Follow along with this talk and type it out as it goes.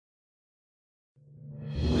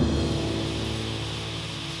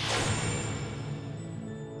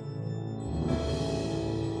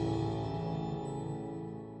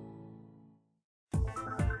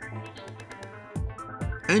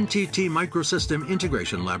NTT Microsystem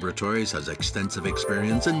Integration Laboratories has extensive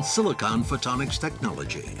experience in silicon photonics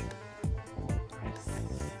technology.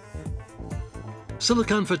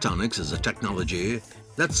 Silicon photonics is a technology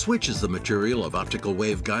that switches the material of optical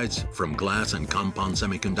waveguides from glass and compound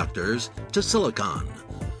semiconductors to silicon,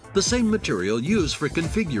 the same material used for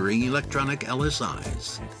configuring electronic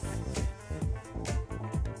LSIs.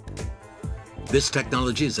 This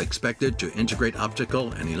technology is expected to integrate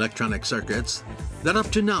optical and electronic circuits that up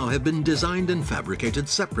to now have been designed and fabricated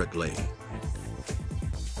separately.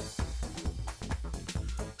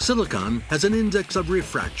 Silicon has an index of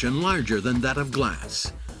refraction larger than that of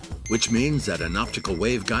glass, which means that an optical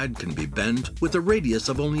waveguide can be bent with a radius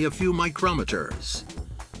of only a few micrometers.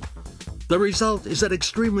 The result is that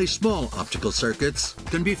extremely small optical circuits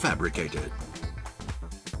can be fabricated.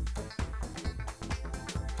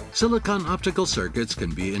 Silicon optical circuits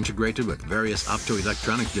can be integrated with various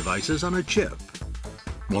optoelectronic devices on a chip.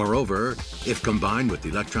 Moreover, if combined with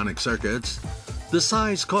electronic circuits, the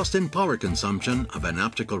size, cost, and power consumption of an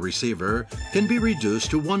optical receiver can be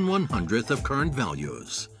reduced to 1/100th of current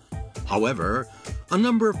values. However, a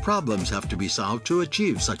number of problems have to be solved to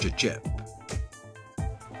achieve such a chip.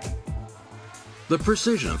 The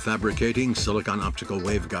precision of fabricating silicon optical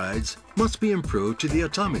waveguides must be improved to the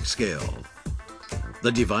atomic scale.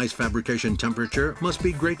 The device fabrication temperature must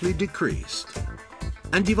be greatly decreased,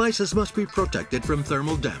 and devices must be protected from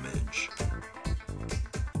thermal damage.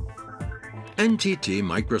 NTT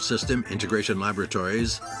Microsystem Integration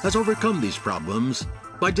Laboratories has overcome these problems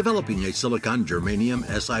by developing a silicon germanium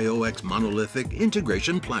SiOX monolithic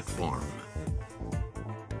integration platform.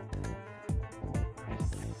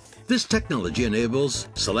 This technology enables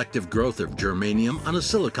selective growth of germanium on a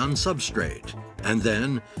silicon substrate, and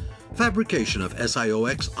then fabrication of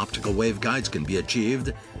SiOX optical waveguides can be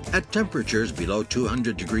achieved at temperatures below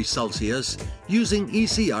 200 degrees Celsius using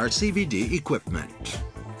ECR CVD equipment.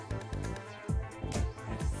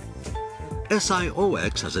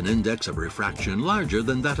 SiOX has an index of refraction larger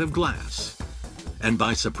than that of glass, and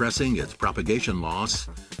by suppressing its propagation loss,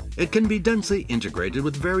 it can be densely integrated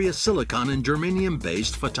with various silicon and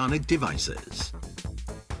germanium-based photonic devices.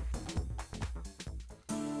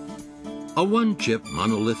 A one-chip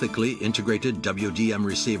monolithically integrated WDM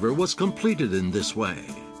receiver was completed in this way.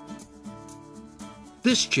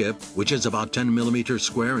 This chip, which is about 10 millimeters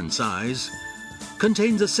square in size,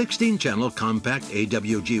 contains a 16-channel compact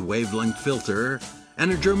AWG wavelength filter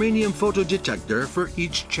and a germanium photodetector for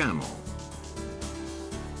each channel.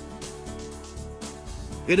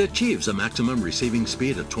 It achieves a maximum receiving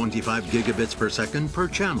speed of 25 gigabits per second per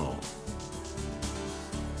channel.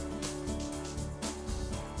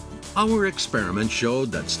 Our experiment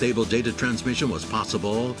showed that stable data transmission was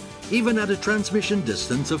possible even at a transmission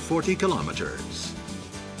distance of 40 kilometers.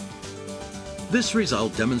 This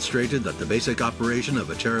result demonstrated that the basic operation of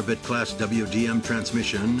a terabit class WDM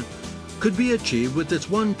transmission could be achieved with this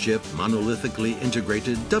one-chip monolithically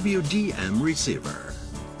integrated WDM receiver.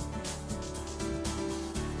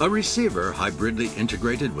 A receiver hybridly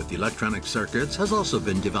integrated with electronic circuits has also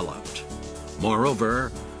been developed. Moreover,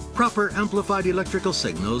 proper amplified electrical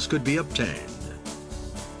signals could be obtained.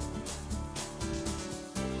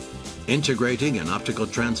 Integrating an optical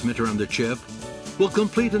transmitter on the chip will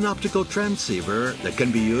complete an optical transceiver that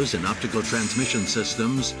can be used in optical transmission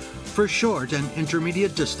systems for short and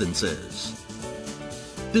intermediate distances.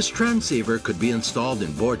 This transceiver could be installed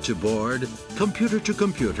in board-to-board,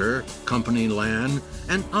 computer-to-computer, company LAN,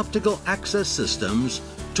 and optical access systems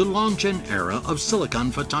to launch an era of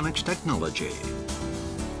silicon photonics technology,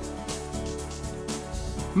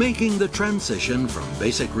 making the transition from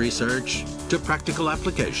basic research to practical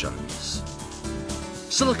applications.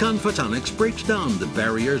 Silicon photonics breaks down the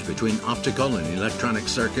barriers between optical and electronic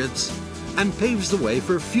circuits and paves the way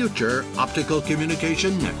for future optical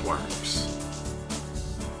communication networks.